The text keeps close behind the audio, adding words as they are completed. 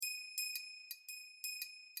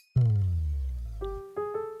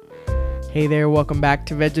Hey there, welcome back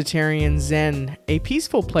to Vegetarian Zen, a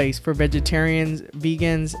peaceful place for vegetarians,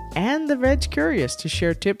 vegans, and the veg curious to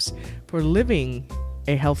share tips for living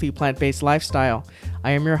a healthy plant-based lifestyle.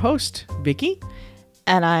 I am your host, Vicky.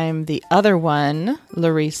 And I'm the other one,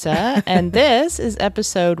 Larissa, and this is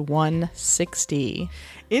episode 160.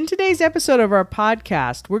 In today's episode of our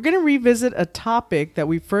podcast, we're going to revisit a topic that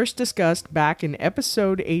we first discussed back in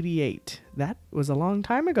episode 88. That was a long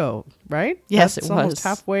time ago, right? Yes, That's it was. almost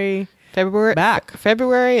halfway February back.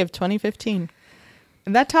 February of 2015.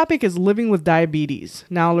 And that topic is living with diabetes.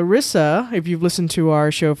 Now, Larissa, if you've listened to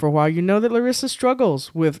our show for a while, you know that Larissa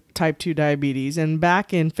struggles with type 2 diabetes. And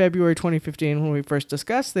back in February 2015, when we first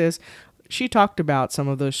discussed this, she talked about some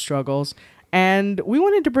of those struggles. And we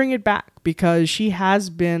wanted to bring it back because she has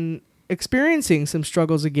been experiencing some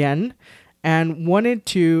struggles again and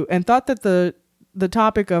thought that the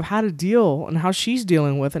topic of how to deal and how she's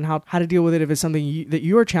dealing with and how to deal with it if it's something that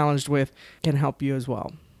you are challenged with can help you as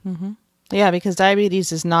well. Mm-hmm. Yeah, because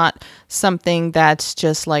diabetes is not something that's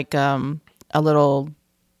just like a little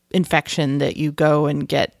infection that you go and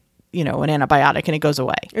get, an antibiotic and it goes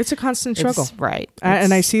away. It's a constant struggle. Right.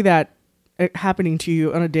 And I see that happening to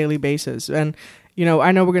you on a daily basis. And,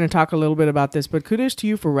 I know we're going to talk a little bit about this, but kudos to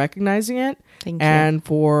you for recognizing it and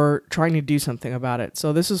for trying to do something about it.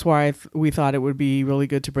 So this is why we thought it would be really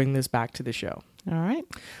good to bring this back to the show. All right.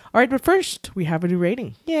 But first, we have a new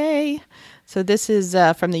rating. Yay. So this is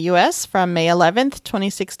from the U.S. from May 11th,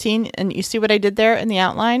 2016. And you see what I did there in the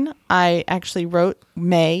outline? I actually wrote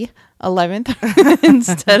May 11th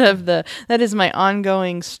instead of that is my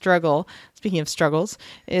ongoing struggle. Speaking of struggles,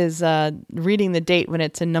 is reading the date when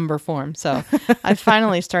it's in number form. So I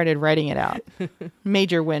finally started writing it out.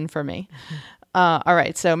 Major win for me. All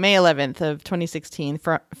right. So May 11th of 2016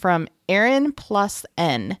 from Aaron plus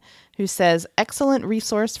N, who says, excellent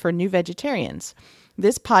resource for new vegetarians.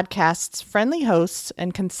 This podcast's friendly hosts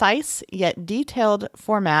and concise yet detailed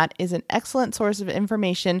format is an excellent source of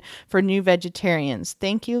information for new vegetarians.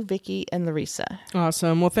 Thank you, Vicky and Larissa.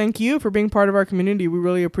 Awesome. Well, thank you for being part of our community. We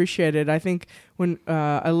really appreciate it. I think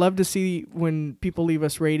I love to see when people leave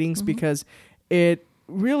us ratings because it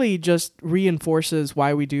really just reinforces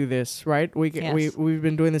why we do this, right? We've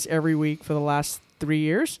been doing this every week for the last 3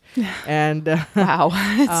 years. And wow,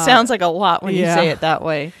 it sounds like a lot when you say it that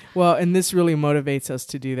way. Well, and this really motivates us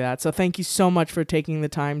to do that. So thank you so much for taking the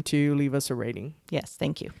time to leave us a rating. Yes,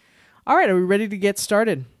 thank you. All right, are we ready to get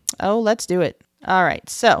started? Oh, let's do it. All right.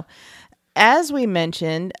 So as we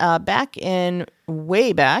mentioned,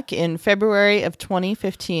 way back in February of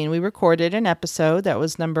 2015, we recorded an episode that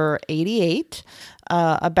was number 88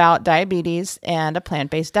 about diabetes and a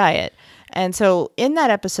plant-based diet. And so in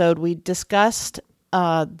that episode, we discussed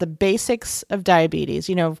the basics of diabetes.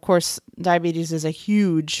 Of course, diabetes is a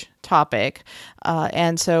huge topic.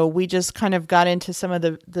 And so we just kind of got into some of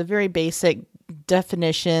the very basic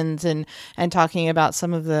definitions and talking about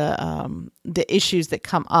some of the issues that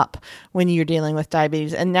come up when you're dealing with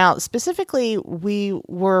diabetes. And now specifically, we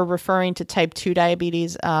were referring to type 2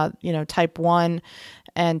 diabetes, type 1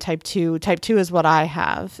 and type 2. Type 2 is what I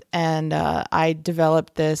have. And I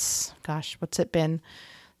developed this, what's it been?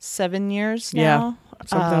 7 years now? Yeah,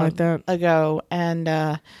 something like that. Ago. And,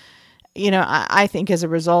 I think as a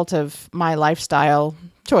result of my lifestyle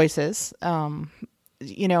choices, and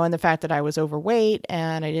the fact that I was overweight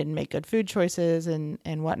and I didn't make good food choices and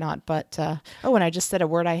whatnot. But, and I just said a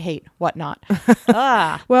word I hate, whatnot.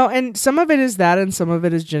 Well, and some of it is that and some of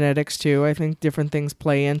it is genetics too. I think different things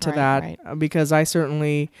play into that because I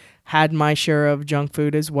certainly had my share of junk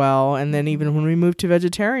food as well. And then even when we moved to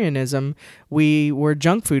vegetarianism, we were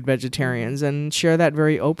junk food vegetarians and share that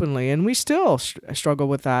very openly. And we still struggle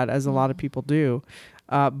with that, as a lot of people do.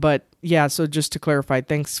 But yeah, so just to clarify,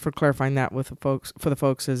 thanks for clarifying that with the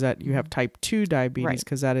folks, is that you have type 2 diabetes,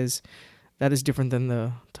 because that is different than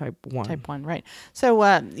the type 1. Type 1, right. So,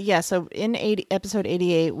 so in episode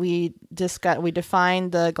 88, we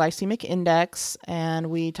defined the glycemic index, and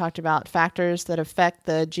we talked about factors that affect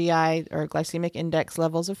the GI or glycemic index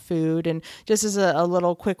levels of food. And just as a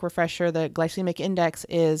little quick refresher, the glycemic index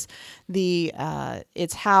is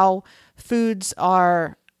it's how foods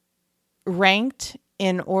are ranked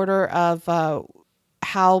in order of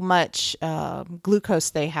how much glucose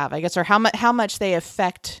they have, I guess, or how much they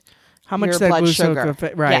affect your blood sugar.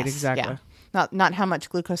 Right, yes, exactly. Yeah. Not how much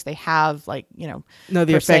glucose they have, the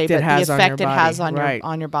effect it has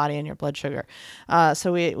on your body and your blood sugar.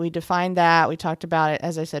 So we defined that. We talked about it,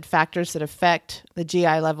 as I said, factors that affect the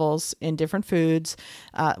GI levels in different foods.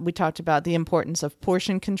 We talked about the importance of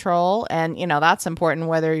portion control, and that's important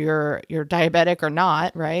whether you're diabetic or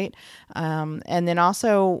not, right? And then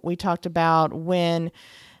also we talked about when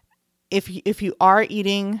if you are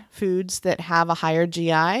eating foods that have a higher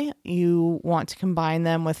GI, you want to combine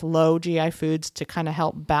them with low GI foods to kind of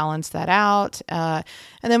help balance that out. And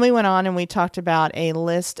then we went on and we talked about a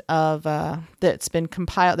list of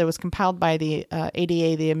that was compiled by the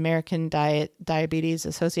ADA, the American Diabetes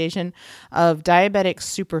Association, of diabetic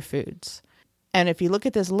superfoods. And if you look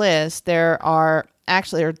at this list, there are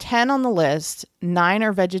 10 on the list. 9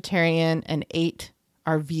 are vegetarian and 8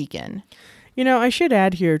 are vegan. I should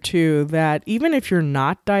add here too that even if you're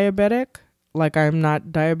not diabetic, like I'm not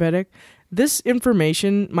diabetic, this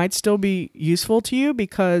information might still be useful to you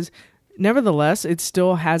because nevertheless, it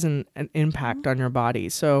still has an impact on your body.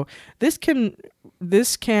 So this can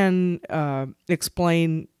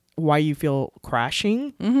explain why you feel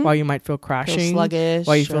crashing, why you might feel crashing, feel sluggish,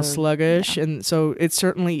 why you feel sluggish. Yeah. And so it's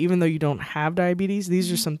certainly, even though you don't have diabetes,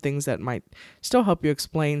 these are some things that might still help you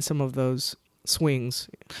explain some of those swings.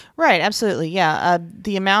 Right, absolutely. Yeah.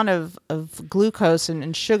 The amount of glucose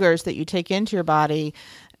and sugars that you take into your body,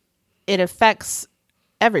 it affects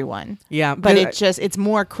everyone. Yeah. But it's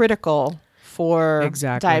more critical for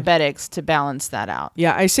diabetics to balance that out.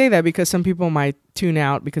 Yeah, I say that because some people might tune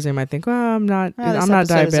out because they might think, I'm not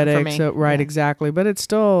diabetic. So exactly. But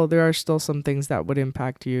there are still some things that would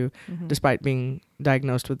impact you despite being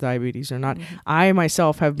diagnosed with diabetes or not. I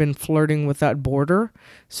myself have been flirting with that border.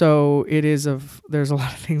 So there's a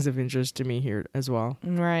lot of things of interest to me here as well.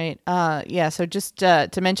 Right. So just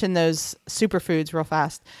to mention those superfoods real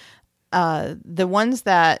fast, the ones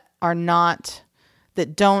that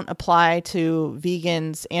don't apply to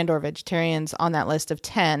vegans and or vegetarians on that list of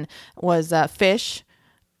 10 was fish.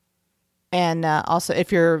 And also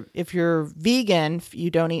if you're vegan, you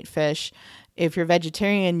don't eat fish. If you're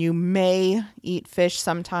vegetarian, you may eat fish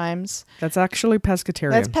sometimes. That's actually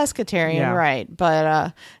pescatarian. That's pescatarian, right.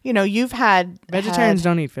 But, you've had... Vegetarians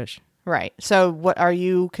don't eat fish. Right. So what are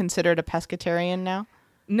you considered a pescatarian now?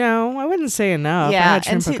 No, I wouldn't say enough. Yeah, I had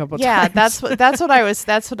shrimp a couple times. Yeah, that's what I was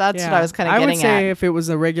kind of getting at. I would say if it was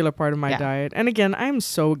a regular part of my diet. And again, I'm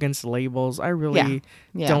so against labels. I really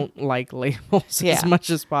don't like labels as much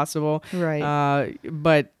as possible. Right.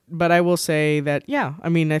 But I will say that,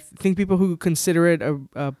 I think people who consider it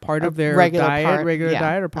a part of their regular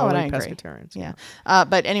diet are probably pescatarians. Yeah.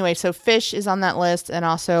 But anyway, so fish is on that list, and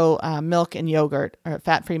also milk and yogurt, or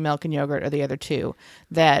fat-free milk and yogurt are the other 2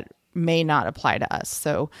 that may not apply to us.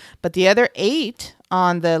 So, but the other 8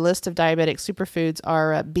 on the list of diabetic superfoods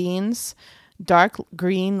are beans, dark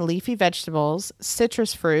green leafy vegetables,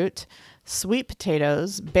 citrus fruit, sweet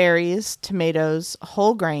potatoes, berries, tomatoes,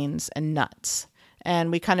 whole grains, and nuts. And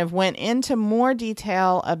we kind of went into more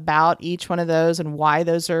detail about each one of those and why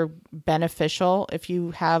those are beneficial if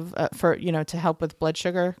you have to help with blood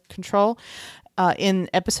sugar control. In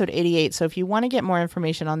episode 88. So if you want to get more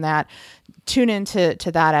information on that, tune into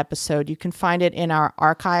that episode. You can find it in our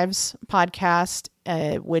archives podcast,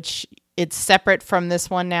 which it's separate from this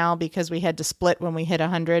one now because we had to split when we hit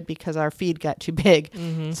 100 because our feed got too big.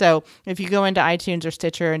 So if you go into iTunes or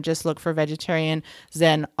Stitcher and just look for Vegetarian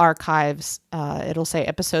Zen Archives, it'll say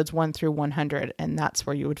episodes 1 through 100, and that's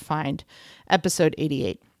where you would find episode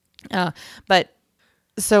 88.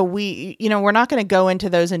 So we're not going to go into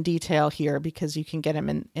those in detail here because you can get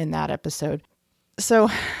them in that episode. So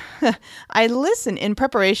I listened in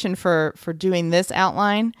preparation for doing this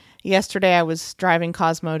outline. Yesterday I was driving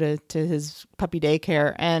Cosmo to his puppy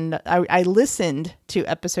daycare, and I listened to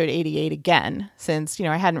episode 88 again since,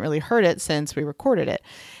 I hadn't really heard it since we recorded it.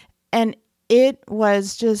 And it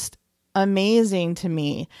was just amazing to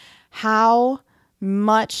me how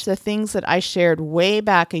much the things that I shared way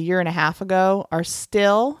back a year and a half ago are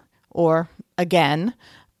still, or again,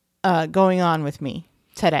 going on with me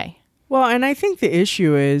today. Well, and I think the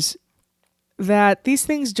issue is that these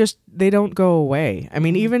things they don't go away. I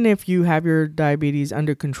mean, even if you have your diabetes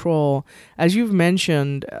under control, as you've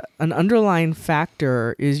mentioned, an underlying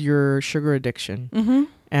factor is your sugar addiction.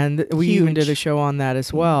 And we even did a show on that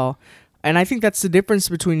as well. And I think that's the difference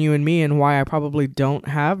between you and me, and why I probably don't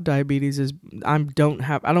have diabetes is I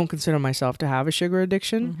don't consider myself to have a sugar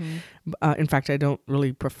addiction. In fact, I don't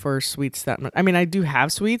really prefer sweets that much. I mean, I do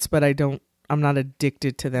have sweets, but I'm not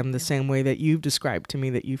addicted to them the same way that you've described to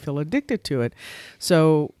me that you feel addicted to it.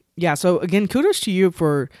 So again, kudos to you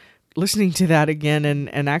for listening to that again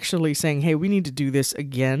and actually saying, hey, we need to do this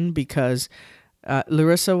again, because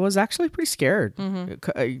Larissa was actually pretty scared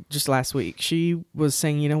just last week. She was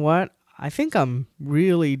saying, you know what? I think I'm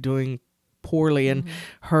really doing poorly. And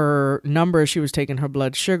her number, she was taking her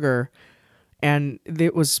blood sugar, and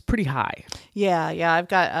it was pretty high. Yeah. I've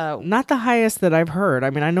got Not the highest that I've heard. I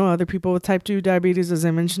mean, I know other people with type 2 diabetes, as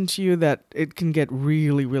I mentioned to you, that it can get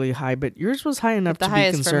really, really high, but yours was high enough the to be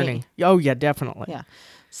highest for me. concerning. Oh, yeah, definitely. Yeah.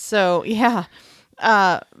 So, yeah.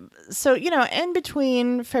 So, in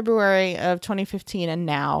between February of 2015 and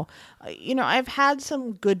now, I've had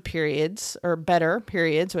some good periods or better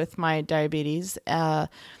periods with my diabetes.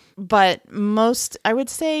 But I would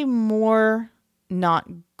say more not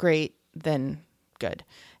great than good.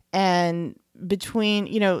 And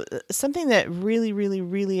between, something that really, really,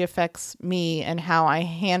 really affects me and how I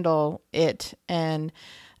handle it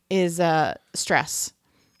is stress,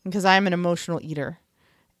 because I'm an emotional eater.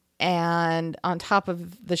 And on top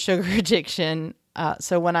of the sugar addiction,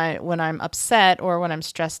 so when I'm upset or when I'm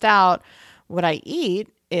stressed out, what I eat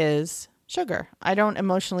is sugar. I don't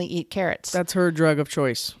emotionally eat carrots. That's her drug of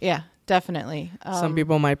choice. Yeah, definitely. Some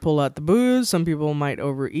people might pull out the booze. Some people might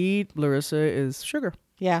overeat. Larissa is sugar.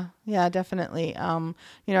 Yeah, definitely.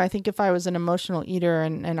 I think if I was an emotional eater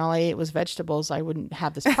and all I ate was vegetables, I wouldn't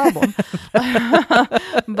have this problem.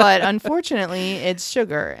 But unfortunately, it's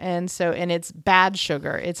sugar. And it's bad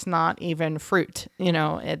sugar. It's not even fruit.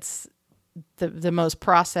 It's the most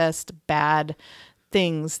processed bad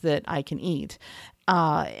things that I can eat.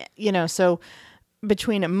 So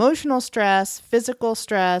between emotional stress,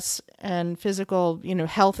 and physical,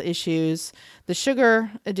 health issues, the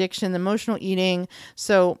sugar addiction, the emotional eating.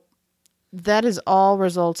 So that has all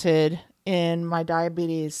resulted in my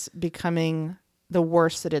diabetes becoming the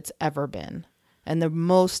worst that it's ever been and the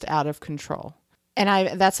most out of control.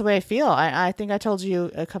 And that's the way I feel. I think I told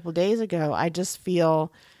you a couple of days ago, I just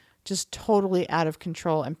feel just totally out of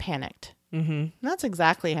control and panicked. Mm-hmm. That's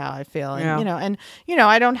exactly how I feel. And,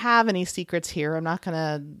 I don't have any secrets here. I'm not going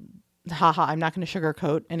to, I'm not going to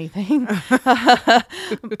sugarcoat anything.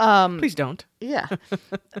 Please don't. Yeah.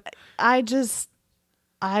 I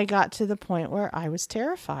got to the point where I was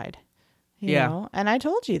terrified, you know, and I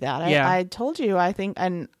told you that. I told you, I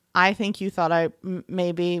think you thought I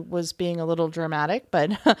maybe was being a little dramatic,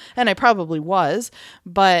 but, and I probably was,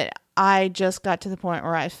 but I just got to the point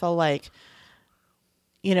where I felt like,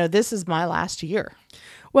 this is my last year.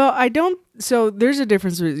 Well, so there's a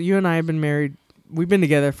difference. You and I have been married. We've been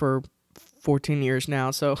together for 14 years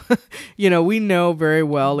now. So, we know very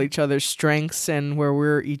well each other's strengths and where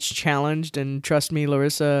we're each challenged. And trust me,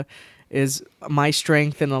 Larissa is my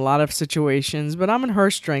strength in a lot of situations, but I'm in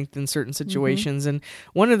her strength in certain situations. Mm-hmm. And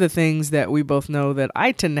one of the things that we both know that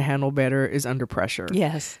I tend to handle better is under pressure.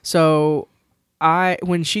 Yes. So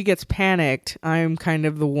when she gets panicked, I'm kind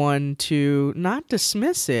of the one to not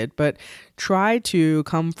dismiss it, but try to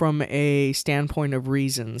come from a standpoint of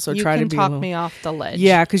reason. So you try can to be talk me off the ledge.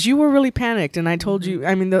 Yeah, because you were really panicked, and I told you.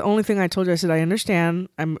 I mean, the only thing I told you, I said, I understand.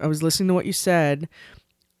 I was listening to what you said,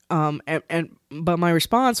 but my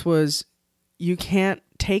response was, you can't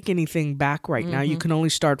take anything back right now. You can only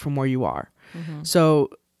start from where you are. Mm-hmm. So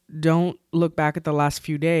don't look back at the last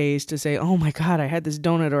few days to say, oh my God, I had this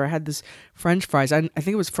donut or I had this French fries. I think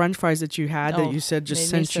it was French fries that you had that you said just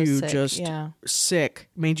sent you sick,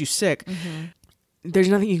 made you sick. Mm-hmm. There's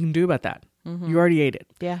nothing you can do about that. Mm-hmm. You already ate it.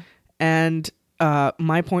 Yeah. And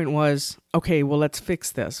my point was, okay, well, let's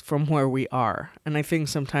fix this from where we are. And I think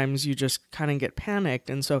sometimes you just kind of get panicked.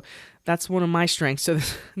 And so that's one of my strengths to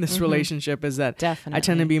this relationship is that Definitely. I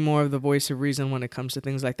tend to be more of the voice of reason when it comes to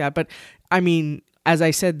things like that. But I mean, as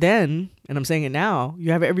I said then, and I'm saying it now,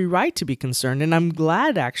 you have every right to be concerned. And I'm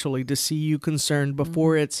glad actually to see you concerned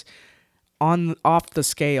before it's off the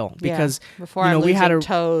scale, because before I'm we had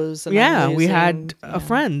toes. And we had a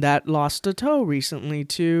friend that lost a toe recently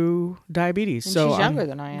to diabetes. And so she's younger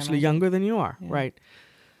than I am. Actually, younger than you are, right?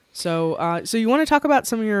 So, so you want to talk about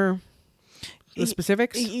some of the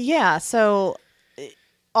specifics? Yeah. So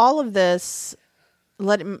all of this,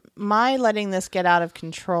 letting this get out of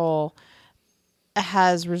control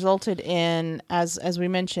has resulted in, as we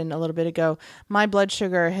mentioned a little bit ago, my blood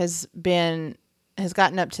sugar has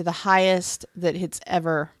gotten up to the highest that it's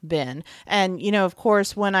ever been. And, of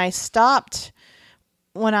course, when I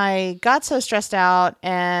got so stressed out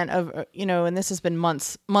and, and this has been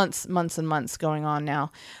months and months going on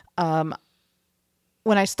now.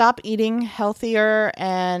 When I stop eating healthier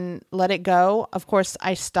and let it go, of course,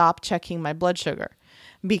 I stop checking my blood sugar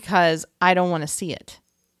because I don't want to see it.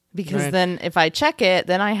 Because then if I check it,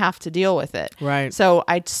 then I have to deal with it. Right. So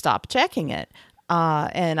I stop checking it.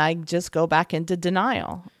 And I just go back into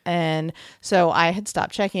denial. And so I had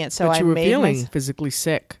stopped checking it. So but you were feeling physically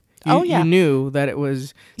sick. You knew that it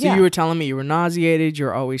was. So you were telling me you were nauseated.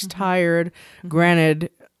 You're always tired. Mm-hmm. Granted,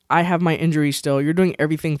 I have my injury still. You're doing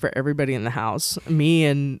everything for everybody in the house. Me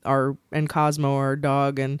and Cosmo, our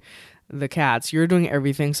dog, and the cats. You're doing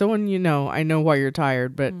everything. So when I know why you're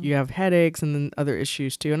tired, but you have headaches and then other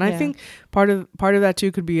issues too. And I think part of that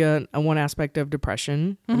too could be a one aspect of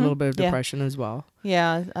depression, a little bit of depression as well.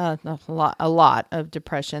 Yeah, a lot of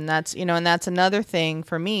depression. That's, and that's another thing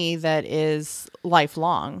for me that is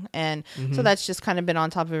lifelong. And so that's just kind of been on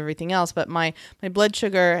top of everything else. But my blood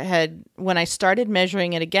sugar when I started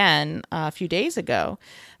measuring it again a few days ago,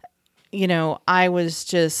 I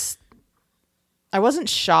wasn't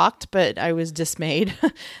shocked, but I was dismayed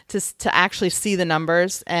to actually see the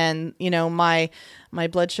numbers. And, my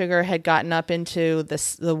blood sugar had gotten up into the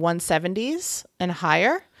 170s and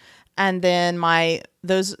higher. And then my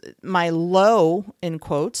low, in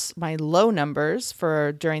quotes, my low numbers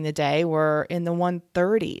for during the day were in the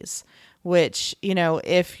 130s, which,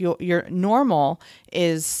 if your normal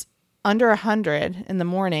is under 100 in the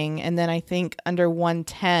morning, and then I think under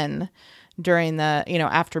 110 during the,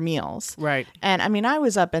 after meals. Right. And I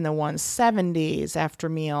was up in the 170s after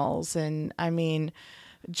meals, and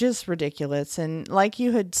just ridiculous. And like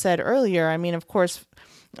you had said earlier, of course,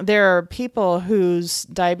 there are people whose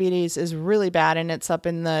diabetes is really bad and it's up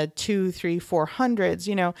in the 200, 300,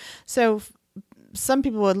 400s, so some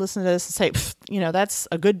people would listen to this and say, that's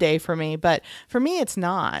a good day for me. But for me, it's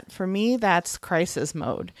not. For me, that's crisis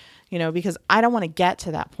mode. Because I don't want to get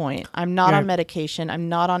to that point. I'm not on medication. I'm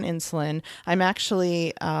not on insulin. I'm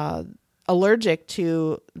actually allergic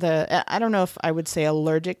to I don't know if I would say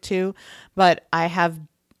allergic to, but I have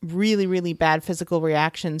really, really bad physical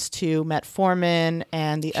reactions to metformin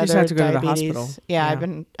and the other had to go diabetes. to the hospital. Yeah, I've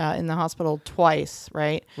been in the hospital twice,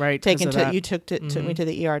 right? Right. You took me to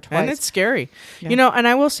the ER twice. And it's scary. And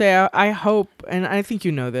I will say, I hope, and I think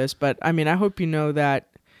you know this, but I hope you know that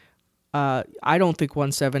I don't think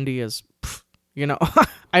 170 is,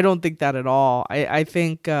 I don't think that at all. I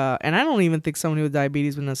think, and I don't even think somebody with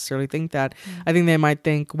diabetes would necessarily think that. I think they might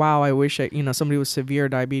think, wow, I wish somebody with severe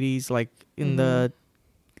diabetes, like in the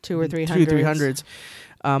 200 or 300s,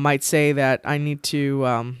 might say that I need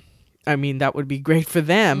to, that would be great for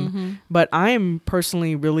them. But I am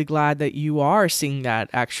personally really glad that you are seeing that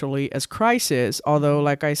actually as crisis. Although,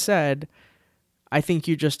 like I said, I think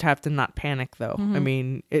you just have to not panic, though.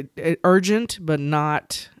 It urgent, but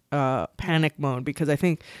not panic mode, because I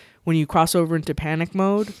think when you cross over into panic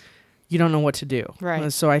mode, you don't know what to do.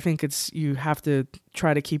 Right. So I think you have to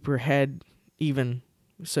try to keep your head even,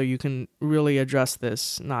 so you can really address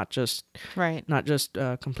this, not just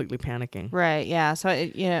completely panicking. Right. Yeah. So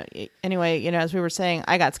anyway, as we were saying,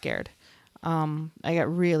 I got scared. I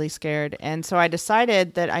got really scared, and so I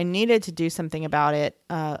decided that I needed to do something about it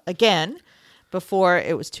again, before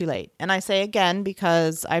it was too late. And I say again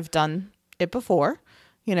because I've done it before,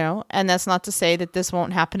 and that's not to say that this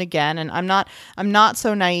won't happen again. And I'm not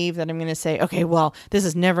so naive that I'm going to say, okay, well, this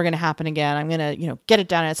is never going to happen again. I'm going to, get it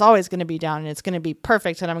down, and it's always going to be down, and it's going to be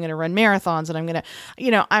perfect, and I'm going to run marathons, and I'm going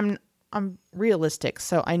to, I'm realistic.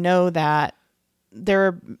 So I know that there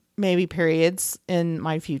are maybe periods in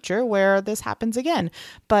my future where this happens again.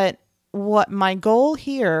 But what my goal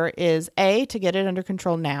here is, A, to get it under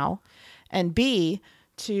control now, and B,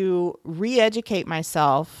 to re-educate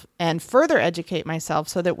myself and further educate myself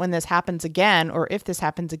so that when this happens again, or if this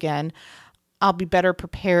happens again, I'll be better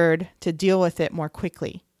prepared to deal with it more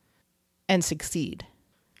quickly and succeed.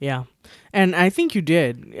 Yeah. And I think you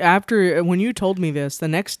did. When you told me this, the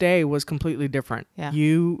next day was completely different. Yeah.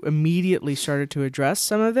 You immediately started to address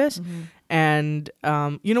some of this. And,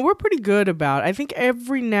 we're pretty good about, I think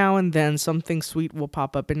every now and then something sweet will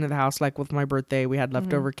pop up into the house. Like with my birthday, we had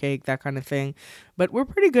leftover cake, that kind of thing. But we're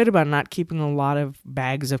pretty good about not keeping a lot of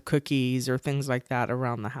bags of cookies or things like that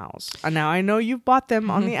around the house. And now I know you've bought them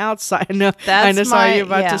on the outside. I know what you're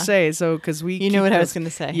about to say. So, because we, knew what I was going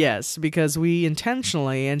to say. Yes, because we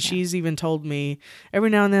intentionally, and she's even told me every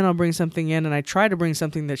now and then I'll bring something in, and I try to bring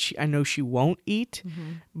something that I know she won't eat.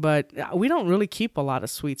 But we don't really keep a lot of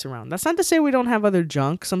sweets around. That's not to say we don't have other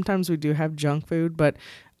junk. Sometimes we do have junk food, but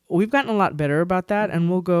we've gotten a lot better about that. And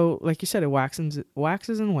we'll go, like you said, it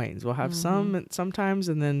waxes and wanes. We'll have some sometimes,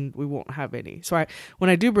 and then we won't have any. So when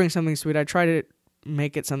I do bring something sweet, I try to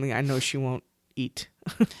make it something I know she won't eat,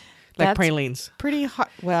 like That's pralines. Pretty hard.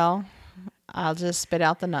 Well, I'll just spit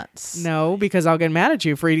out the nuts. No, because I'll get mad at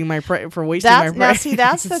you for eating for wasting my pralines. Now, see,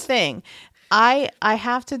 that's the thing. I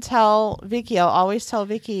have to tell Vicky. I'll always tell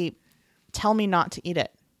Vicky, tell me not to eat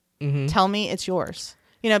it. Tell me it's yours.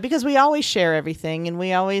 Because we always share everything, and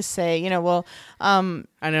we always say, well, I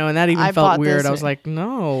know, and that even felt weird. I was like,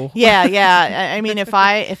 no. Yeah. I mean, if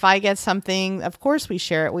I get something, of course we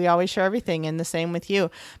share it. We always share everything, and the same with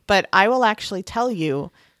you. But I will actually tell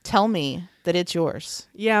you, tell me that it's yours.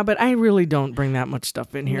 Yeah, but I really don't bring that much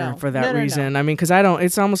stuff in here No. for that No. reason. I mean, because I don't,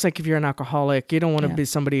 it's almost like if you're an alcoholic, you don't want to Yeah. be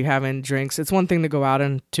somebody having drinks. It's one thing to go out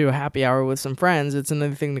into a happy hour with some friends. It's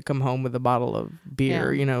another thing to come home with a bottle of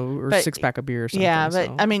beer, Yeah. or But- 6-pack of beer or something. Yeah, but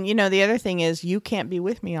so. I mean, the other thing is you can't be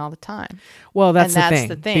with me all the time. Well, that's, and that's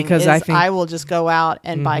the thing. Because is I think I will just go out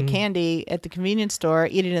and buy Mhm. candy at the convenience store,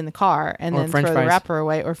 eat it in the car, and Or then French throw fries. the wrapper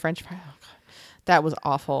away or French fries. Oh, God. That was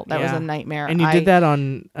awful. That was Yeah. a nightmare. and you did that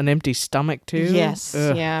on an empty stomach too. Yes.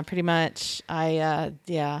 Ugh. Yeah, pretty much. That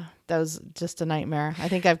was just a nightmare. I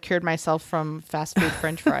think I've cured myself from fast food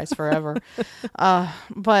French fries forever.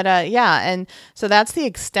 And so that's the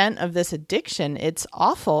extent of this addiction. It's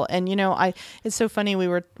awful. And, it's so funny. We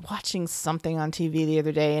were watching something on TV the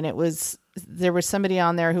other day, and there was somebody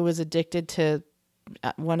on there who was addicted to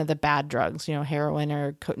one of the bad drugs, heroin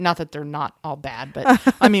or not that they're not all bad, but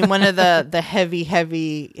I mean, one of the heavy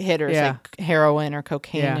hitters, Yeah. like heroin or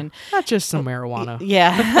cocaine. Yeah. And Not just some marijuana.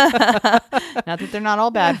 yeah. Not that they're not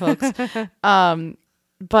all bad, folks.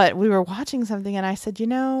 But we were watching something and I said,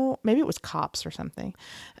 maybe it was Cops or something.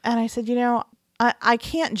 And I said, I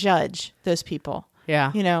can't judge those people,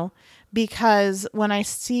 Yeah. because when I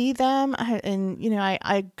see them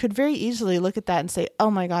I could very easily look at that and say,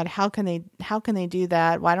 oh my God, how can they do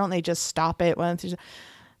that? Why don't they just stop it?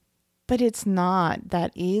 But it's not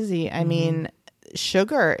that easy. I mean,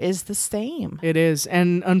 sugar is the same. It is.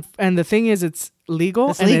 And the thing is, it's legal.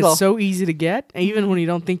 It's and legal. it's so easy to get. Even when you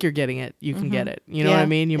don't think you're getting it, you can get it. You know what I Yeah,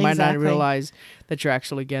 mean? You might not exactly. realize that you're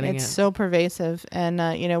actually getting It's it. so pervasive. And,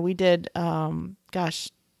 we did,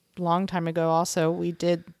 long time ago also, we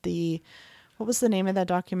did what was the name of that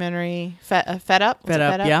documentary? Fed Up? Was Fed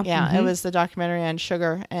it Up, yeah. Yeah, it Mhm. was the documentary on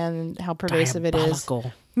sugar and how pervasive it is.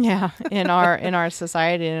 Diabolical. Yeah, in our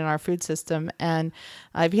society and in our food system. And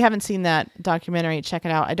if you haven't seen that documentary, check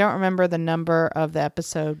it out. I don't remember the number of the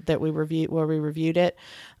episode that we reviewed it,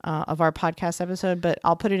 of our podcast episode, but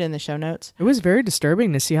I'll put it in the show notes. It was very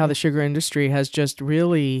disturbing to see how the sugar industry has just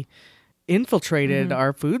really infiltrated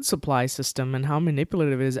our food supply system and how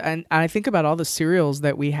manipulative it is. And I think about all the cereals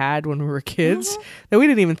that we had when we were kids that we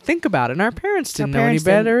didn't even think about, and our parents didn't know any parents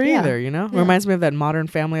didn't, better yeah. either. Yeah. Reminds me of that Modern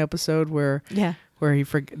Family episode where Yeah.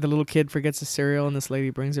 the little kid forgets his cereal and this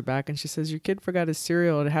lady brings it back and she says, your kid forgot his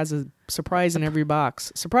cereal. It has a surprise in every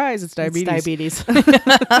box. Surprise, it's diabetes. It's diabetes.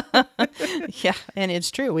 Yeah, and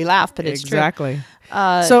it's true. We laugh, but it's exactly.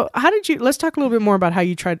 true. So let's talk a little bit more about how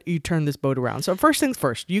you turned this boat around. So first things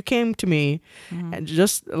first, you came to me and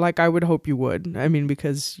just like I would hope you would. I mean,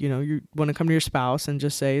 because, you want to come to your spouse and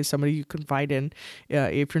just say somebody you confide in,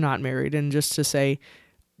 if you're not married, and just to say,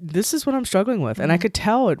 this is what I'm struggling with. And I could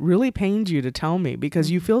tell it really pained you to tell me because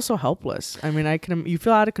you feel so helpless. I mean, you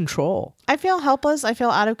feel out of control. I feel helpless. I feel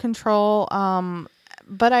out of control.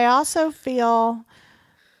 But I also feel,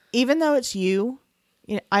 even though it's you,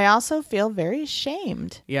 I also feel very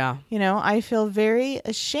ashamed. Yeah. I feel very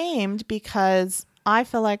ashamed because I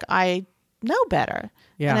feel like I know better.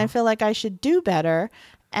 Yeah. And I feel like I should do better,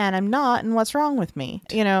 and I'm not, and what's wrong with me?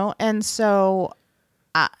 And so,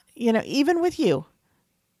 even with you,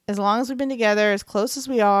 as long as we've been together, as close as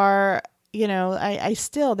we are, I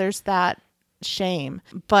still, there's that shame.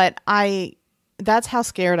 But that's how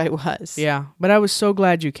scared I was. Yeah. But I was so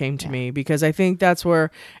glad you came to me because I think that's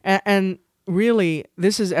where, and really,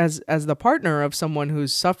 this is as the partner of someone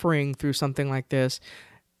who's suffering through something like this,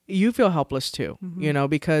 you feel helpless too,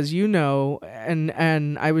 because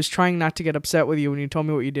and I was trying not to get upset with you when you told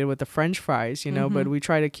me what you did with the French fries, but we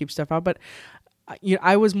try to keep stuff out. But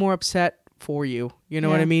I was more upset for you, you know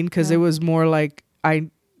what I mean? Because it was more like I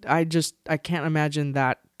can't imagine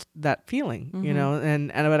that feeling,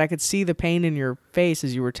 but I could see the pain in your face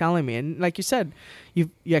as you were telling me, and like you said,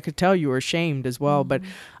 I could tell you were ashamed as well. But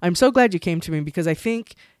I'm so glad you came to me because I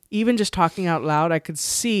think even just talking out loud, I could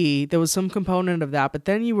see there was some component of that, but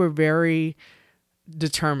then you were very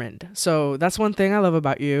determined. So that's one thing I love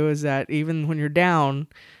about you is that even when you're down,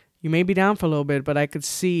 you may be down for a little bit, but I could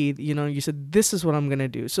see, you said, this is what I'm going to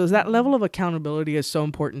do. So that level of accountability is so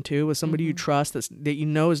important too, with somebody you trust that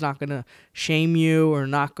is not going to shame you or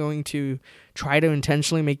not going to try to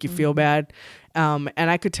intentionally make you feel bad. And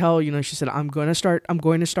I could tell, she said, I'm going to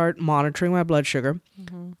start monitoring my blood sugar.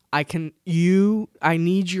 I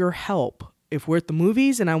need your help. If we're at the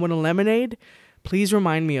movies and I want a lemonade, please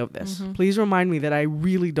remind me of this. Please remind me that I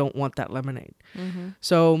really don't want that lemonade.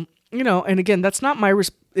 So, and again, that's not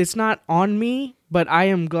it's not on me, but I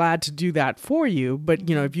am glad to do that for you. But,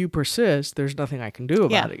 if you persist, there's nothing I can do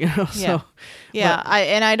about it, So,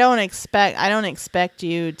 I don't expect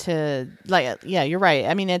you to, you're right.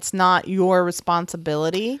 I mean, it's not your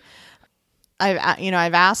responsibility.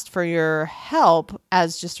 I've asked for your help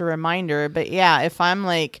as just a reminder, but yeah, if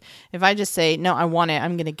I just say, no, I want it,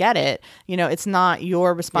 I'm going to get it, it's not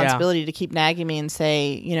your responsibility to keep nagging me and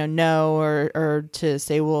say, no, or to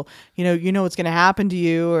say, well, what's going to happen to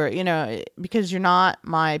you, or, because you're not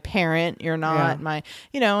my parent, you're not my,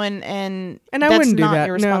 and I wouldn't do that.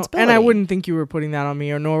 Your responsibility. No, and I wouldn't think you were putting that on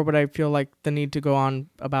me, or nor would I feel like the need to go on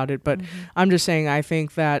about it. But I'm just saying, I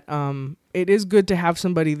think that, it is good to have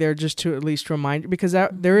somebody there just to at least remind you, because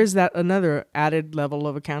there is that another added level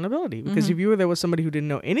of accountability. Because if you were there with somebody who didn't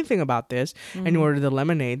know anything about this and you ordered the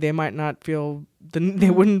lemonade, they might not feel they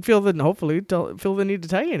wouldn't feel hopefully feel the need to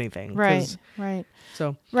tell you anything. Right.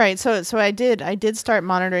 So I did start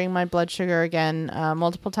monitoring my blood sugar again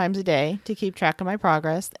multiple times a day to keep track of my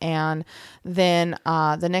progress. And then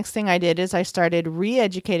the next thing I did is I started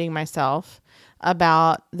re-educating myself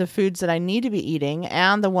about the foods that I need to be eating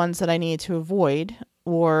and the ones that I need to avoid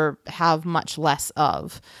or have much less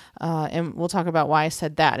of. And we'll talk about why I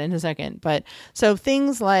said that in a second. But so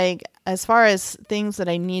things like, as far as things that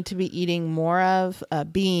I need to be eating more of,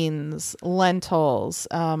 beans, lentils,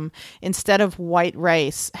 instead of white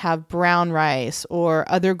rice, have brown rice or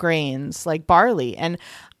other grains like barley. And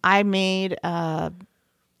I made,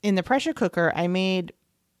 in the pressure cooker, I made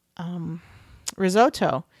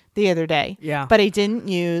risotto the other day. Yeah. But I didn't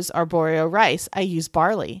use arborio rice. I used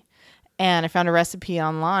barley. And I found a recipe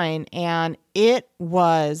online and it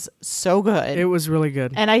was so good. It was really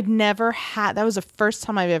good. And that was the first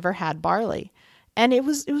time I've ever had barley. And it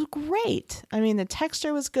was great. I mean, the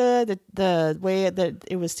texture was good. The way that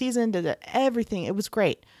it was seasoned, everything, it was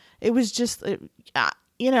great. It was just,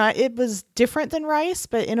 it was different than rice,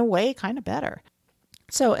 but in a way kind of better.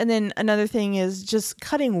 So, and then another thing is just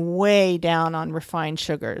cutting way down on refined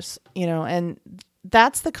sugars, and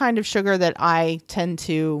that's the kind of sugar that I tend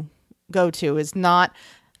to go to, is not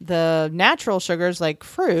the natural sugars like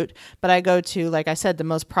fruit, but I go to, like I said, the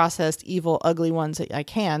most processed, evil, ugly ones that I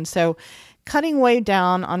can. So cutting way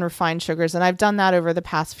down on refined sugars. And I've done that over the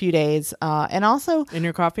past few days. And also in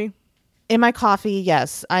your coffee? In my coffee,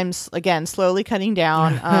 yes. I'm, again, slowly cutting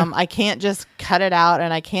down. I can't just cut it out,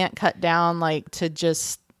 and I can't cut down like to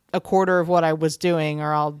just a quarter of what I was doing,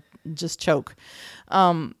 or I'll just choke.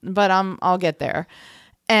 But I'll get there.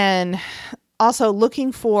 And also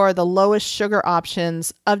looking for the lowest sugar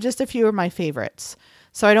options of just a few of my favorites,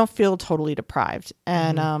 so I don't feel totally deprived.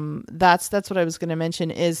 And that's what I was going to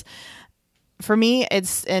mention is, for me,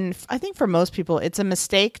 and I think for most people, it's a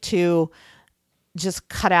mistake to just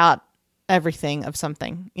cut out everything of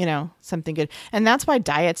something, something good. And that's why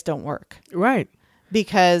diets don't work. Right.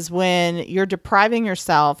 Because when you're depriving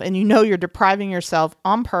yourself, and you're depriving yourself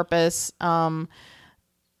on purpose,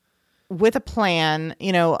 with a plan,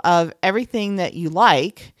 of everything that you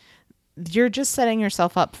like, you're just setting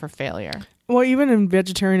yourself up for failure. Well, even in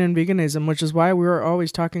vegetarian and veganism, which is why we're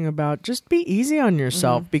always talking about just be easy on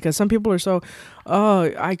yourself, because some people are so,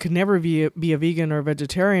 I could never be a vegan or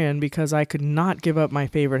vegetarian because I could not give up my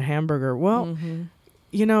favorite hamburger. Well,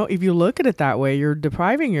 if you look at it that way, you're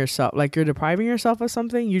depriving yourself of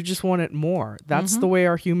something. You just want it more. That's the way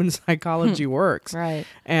our human psychology works. Right.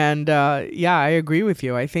 And I agree with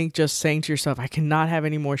you. I think just saying to yourself, I cannot have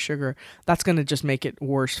any more sugar, that's going to just make it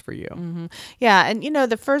worse for you. Mm-hmm. Yeah. And,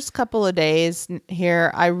 the first couple of days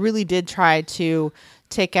here, I really did try to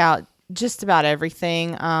take out just about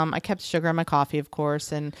everything. I kept sugar in my coffee, of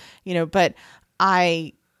course. And, but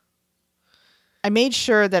I made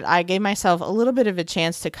sure that I gave myself a little bit of a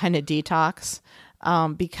chance to kind of detox,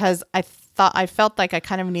 because I felt like I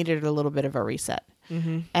kind of needed a little bit of a reset.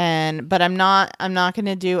 But I'm not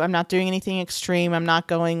doing anything extreme. I'm not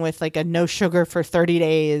going with like a no sugar for 30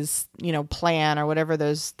 days, plan or whatever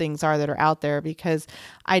those things are that are out there, because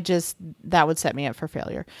that would set me up for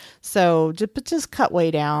failure. So just cut way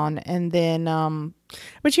down, and then,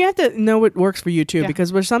 but you have to know what works for you too, because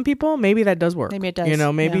for some people, maybe that does work. Maybe it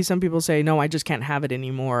does. Maybe some people say, no, I just can't have it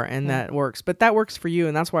anymore. And that works, but that works for you.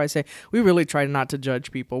 And that's why I say we really try not to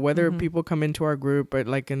judge people, whether people come into our group, or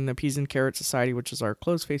like in the Peas and Carrot Society, which is our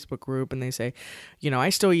closed Facebook group, and they say, I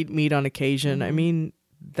still eat meat on occasion. I mean,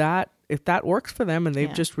 if that works for them and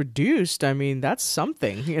they've just reduced, I mean, that's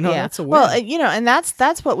something, that's a win. Well, and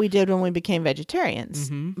that's what we did when we became vegetarians.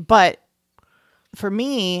 But for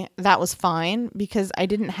me, that was fine because I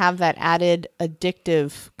didn't have that added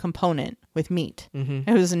addictive component with meat.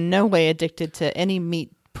 I was in no way addicted to any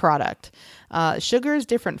meat product. Sugar is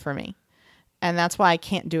different for me, and that's why I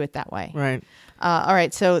can't do it that way. Right. All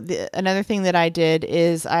right. So another thing that I did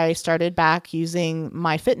is I started back using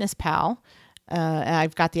MyFitnessPal. And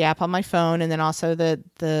I've got the app on my phone, and then also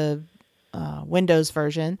the Windows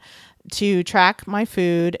version. to track my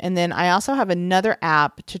food. And then I also have another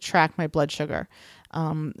app to track my blood sugar,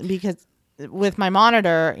 because with my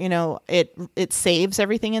monitor, it saves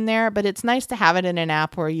everything in there, but it's nice to have it in an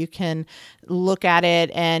app where you can look at it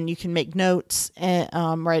and you can make notes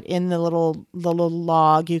right in the little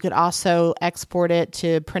log. You could also export it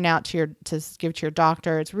to print out to give to your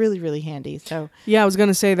doctor. It's really, really handy. So yeah, I was going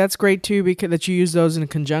to say that's great too, because that you use those in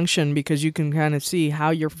conjunction, because you can kind of see how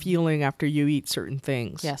you're feeling after you eat certain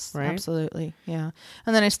things. yes, right? absolutely. Yeah.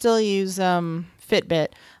 And then I still use Fitbit.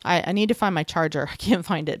 I need to find my charger. I can't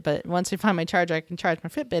find it, but once I find my charger, I can charge my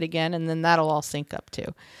Fitbit again, and then that'll all sync up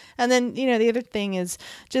too. And then, the other thing is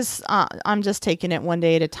just, I'm just taking it one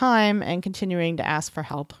day at a time and continuing to ask for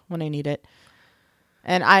help when I need it.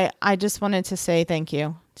 And I just wanted to say thank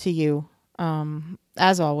you to you,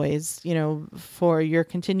 as always, for your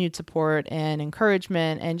continued support and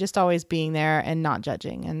encouragement and just always being there and not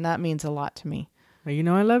judging. And that means a lot to me.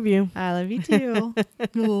 Well, I love you. I love you too.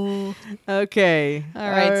 Okay.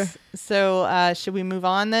 All right. So should we move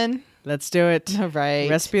on then? Let's do it. All right.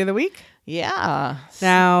 Recipe of the week. Yeah.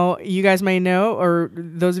 Now, you guys may know, or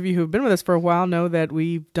those of you who have been with us for a while know that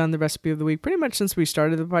we've done the recipe of the week pretty much since we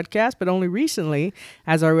started the podcast, but only recently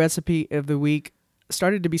as our recipe of the week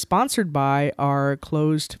started to be sponsored by our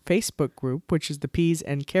closed Facebook group, which is the Peas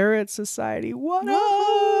and Carrots Society. What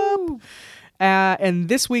up? And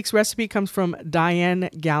this week's recipe comes from Diane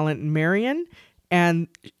Gallant Marion, and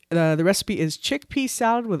the recipe is chickpea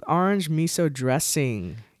salad with orange miso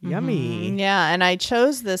dressing. Yummy. Mm-hmm. Yeah, and I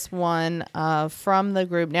chose this one from the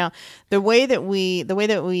group. Now, the way that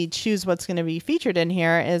we choose what's going to be featured in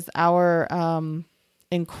here is our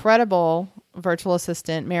incredible virtual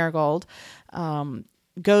assistant Marigold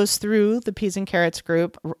goes through the Peas and Carrots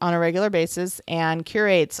group on a regular basis and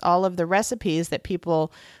curates all of the recipes that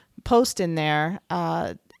people post in there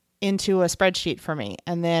into a spreadsheet for me.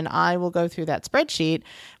 And then I will go through that spreadsheet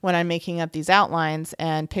when I'm making up these outlines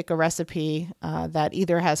and pick a recipe that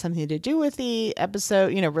either has something to do with the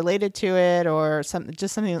episode, related to it, or something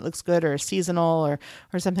that looks good, or seasonal,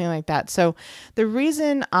 or something like that. So the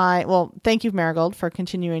reason thank you, Marigold, for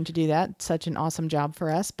continuing to do that. Such an awesome job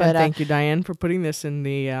for us. But and thank you, Diane, for putting this in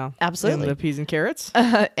the absolutely in the Peas and Carrots.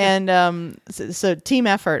 So team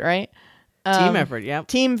effort, right? Team effort, yeah.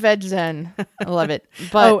 Team Veg Zen. I love it.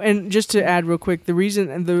 But and just to add real quick, the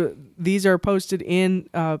reason these are posted in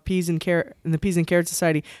the Peas and Carrot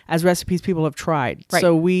Society as recipes people have tried. Right.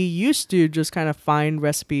 So we used to just kind of find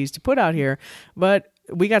recipes to put out here, but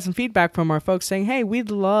we got some feedback from our folks saying, "Hey, we'd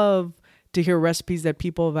love to hear recipes that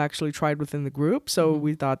people have actually tried within the group." So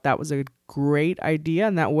we thought that was a great idea,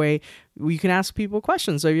 and that way we can ask people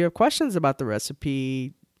questions. So if you have questions about the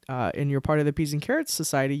recipe, and you're part of the Peas and Carrots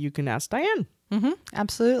Society, you can ask Diane. Mm-hmm,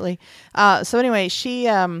 absolutely. So anyway,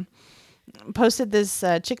 she posted this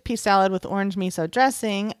chickpea salad with orange miso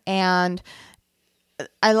dressing, and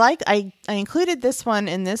I included this one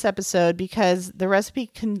in this episode because the recipe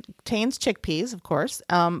contains chickpeas, of course,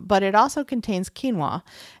 but it also contains quinoa,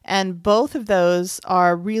 and both of those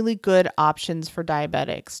are really good options for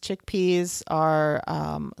diabetics. Chickpeas are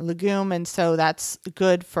legume, and so that's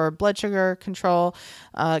good for blood sugar control.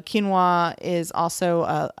 Quinoa is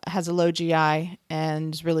also has a low GI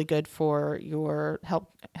and is really good for your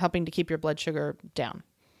helping to keep your blood sugar down.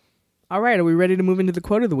 All right, are we ready to move into the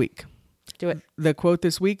quote of the week? Do it. The quote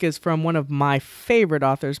this week is from one of my favorite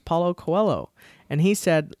authors, Paulo Coelho. And he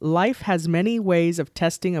said, "Life has many ways of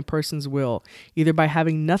testing a person's will, either by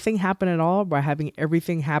having nothing happen at all or by having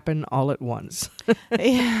everything happen all at once."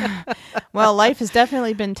 Yeah. Well, life has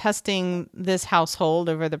definitely been testing this household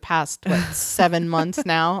over the past 7 months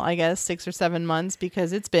now, I guess 6 or 7 months,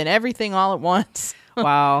 because it's been everything all at once.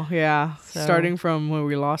 Wow, yeah. So. Starting from when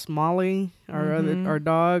we lost Molly, our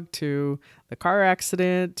dog, to the car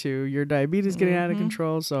accident, to your diabetes getting out of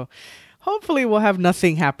control. So hopefully we'll have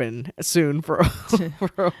nothing happen soon for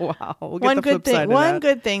a while. We'll get the flip side of that. One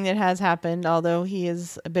good thing that has happened, although he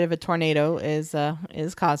is a bit of a tornado, is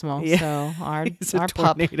Cosmo. Yeah. So our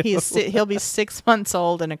pup, he'll be 6 months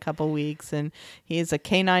old in a couple weeks, and he's a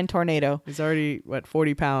canine tornado. He's already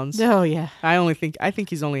 40 pounds. Oh yeah. I think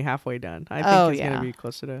he's only halfway done. I think he's going to be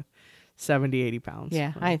closer to 70, 80 pounds.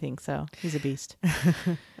 Yeah, I think so. He's a beast.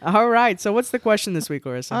 All right. So what's the question this week,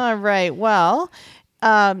 Larissa? All right. Well,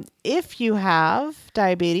 if you have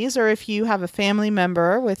diabetes, or if you have a family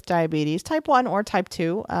member with diabetes, type 1 or type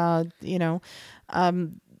 2, do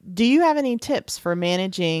you have any tips for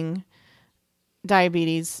managing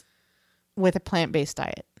diabetes with a plant-based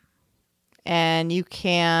diet? And you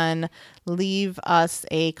can leave us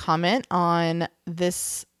a comment on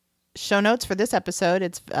this show notes for this episode.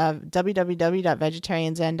 It's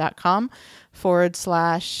www.vegetarianzen.com/.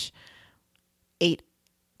 8.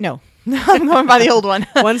 No, I'm going by the old one.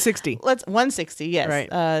 160. Let's 160. Yes. Right.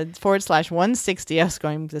 /160. I was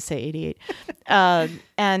going to say 88.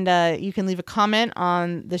 And you can leave a comment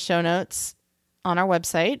on the show notes on our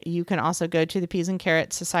website. You can also go to the Peas and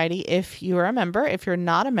Carrots Society if you are a member. If you're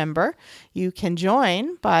not a member, you can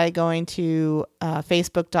join by going to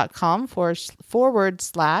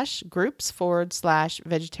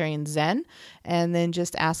facebook.com/groups/vegetarian zen, and then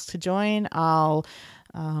just ask to join. I'll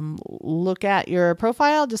look at your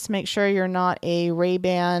profile just to make sure you're not a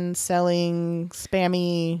Ray-Ban selling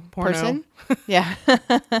spammy Porno. person. Yeah.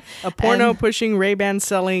 A porno pushing Ray-Ban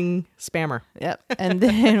selling spammer. Yep. And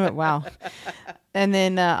then, wow. And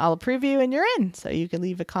then I'll approve you and you're in. So you can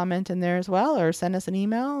leave a comment in there as well, or send us an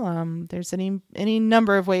email. There's any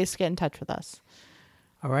number of ways to get in touch with us.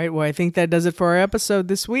 All right. Well, I think that does it for our episode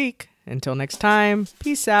this week. Until next time,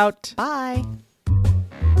 peace out. Bye.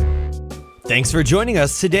 Thanks for joining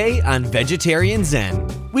us today on Vegetarian Zen.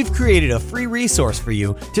 We've created a free resource for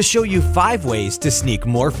you to show you 5 ways to sneak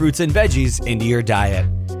more fruits and veggies into your diet.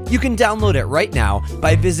 You can download it right now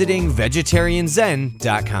by visiting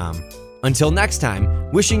vegetarianzen.com. Until next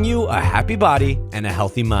time, wishing you a happy body and a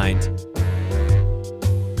healthy mind.